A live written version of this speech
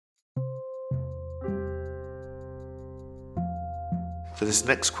So this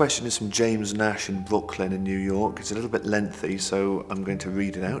next question is from James Nash in Brooklyn in New York. It's a little bit lengthy, so I'm going to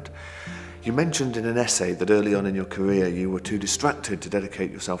read it out. You mentioned in an essay that early on in your career you were too distracted to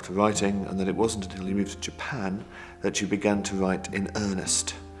dedicate yourself to writing, and that it wasn't until you moved to Japan that you began to write in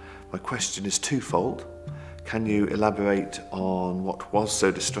earnest. My question is twofold. Can you elaborate on what was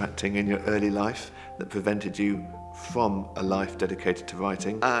so distracting in your early life that prevented you from a life dedicated to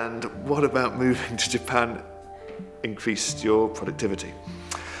writing? And what about moving to Japan increased your productivity?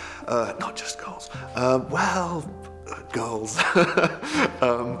 Not just goals. Goals.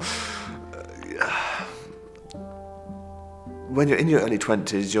 When you're in your early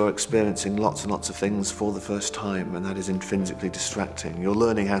 20s, you're experiencing lots and lots of things for the first time, and that is intrinsically distracting. You're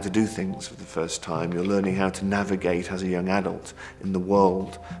learning how to do things for the first time. You're learning how to navigate as a young adult in the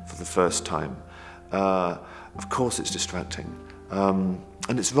world for the first time. Of course it's distracting.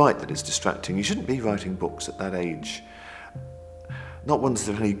 And it's right that it's distracting. You shouldn't be writing books at that age. Not ones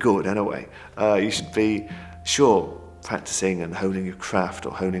that are any good, anyway. You should be, sure, practicing and honing your craft,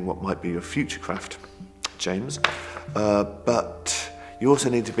 or honing what might be your future craft, James. But you also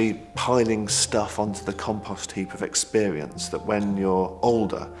need to be piling stuff onto the compost heap of experience, that when you're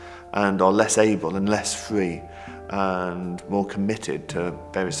older and are less able and less free and more committed to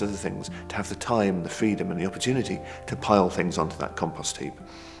various other things, to have the time, the freedom and the opportunity to pile things onto that compost heap,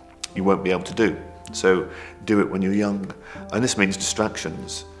 you won't be able to do. So do it when you're young. And this means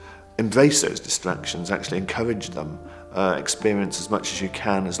distractions. Embrace those distractions, actually encourage them. Experience as much as you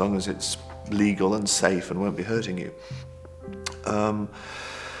can, as long as it's legal and safe and won't be hurting you.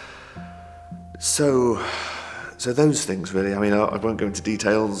 So those things really. I mean, I won't go into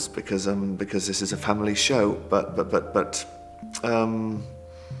details because this is a family show. But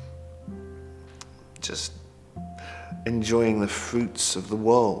just enjoying the fruits of the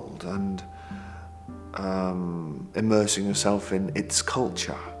world and immersing yourself in its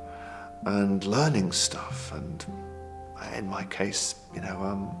culture and learning stuff. And in my case, you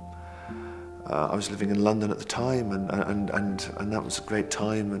know, I was living in London at the time, and that was a great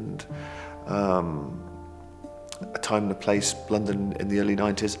time, and a time and a place, London in the early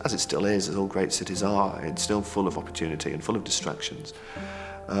 90s, as it still is, as all great cities are. It's still full of opportunity and full of distractions.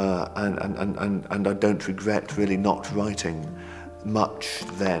 And I don't regret really not writing much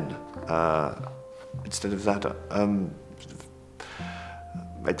then. Instead of that,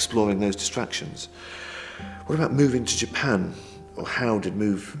 exploring those distractions. What about moving to Japan? Or how did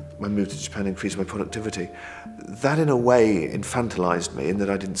my move to Japan increase my productivity? That in a way infantilized me, in that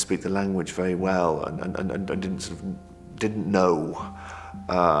I didn't speak the language very well, and didn't know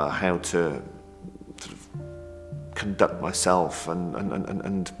how to sort of conduct myself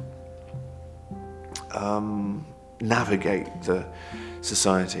and navigate the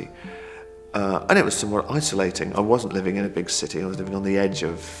society. And it was somewhat isolating. I wasn't living in a big city. I was living on the edge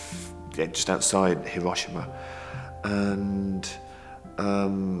of, just outside Hiroshima. And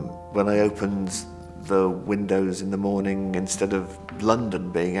when I opened the windows in the morning, instead of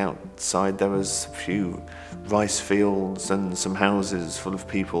London being outside, there was a few rice fields and some houses full of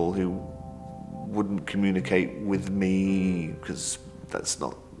people who wouldn't communicate with me because that's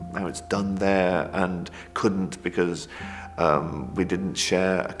not how it's done there, and couldn't because we didn't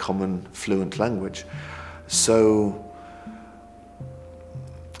share a common fluent language. So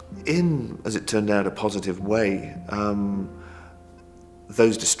in, as it turned out, a positive way,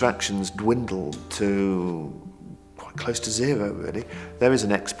 those distractions dwindled to quite close to zero, really. There is an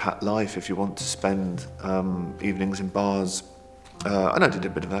expat life if you want to spend evenings in bars, and I did a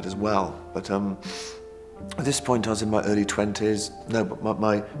bit of that as well, but at this point I was in my early 20s, no, but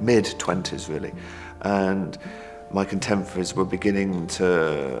my mid-20s really, and my contemporaries were beginning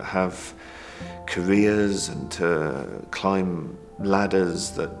to have careers and to climb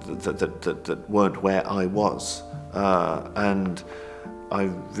ladders that weren't where I was, and I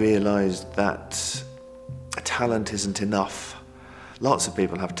realised that talent isn't enough. Lots of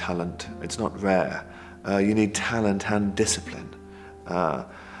people have talent, it's not rare. You need talent and discipline,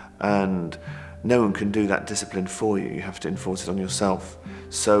 and no one can do that discipline for you. You have to enforce it on yourself.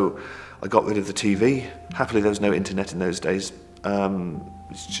 So I got rid of the TV. Happily there was no internet in those days,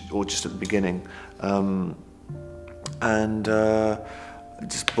 or just at the beginning, and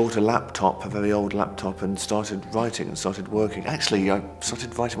just bought a laptop, a very old laptop, and started writing and started working. Actually, I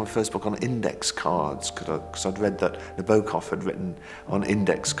started writing my first book on index cards because I'd read that Nabokov had written on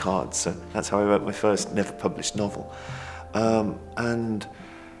index cards. So that's how I wrote my first never published novel. And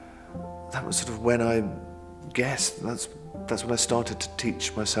that was sort of when I guess that's when I started to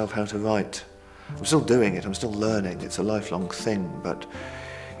teach myself how to write. I'm still doing it, I'm still learning, it's a lifelong thing, but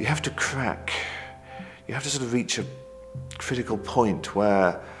you have to crack, you have to sort of reach a critical point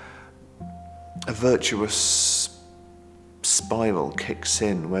where a virtuous spiral kicks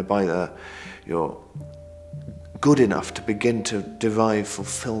in, whereby you're good enough to begin to derive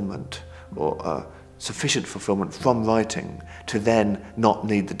fulfillment, or sufficient fulfillment from writing, to then not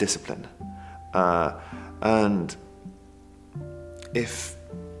need the discipline. And if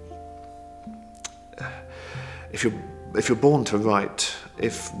you're born to write,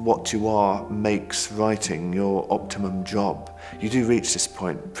 if what you are makes writing your optimum job, you do reach this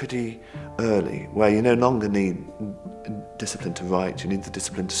point pretty early where you no longer need discipline to write, you need the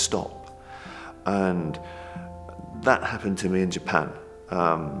discipline to stop. And that happened to me in Japan.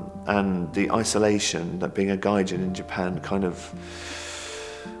 And the isolation that being a gaijin in Japan kind of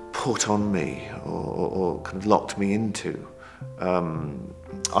put on me, or kind of locked me into,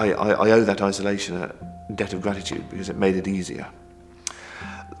 I owe that isolation a debt of gratitude, because it made it easier.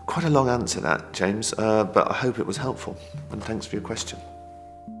 Quite a long answer that, James, but I hope it was helpful, and thanks for your question.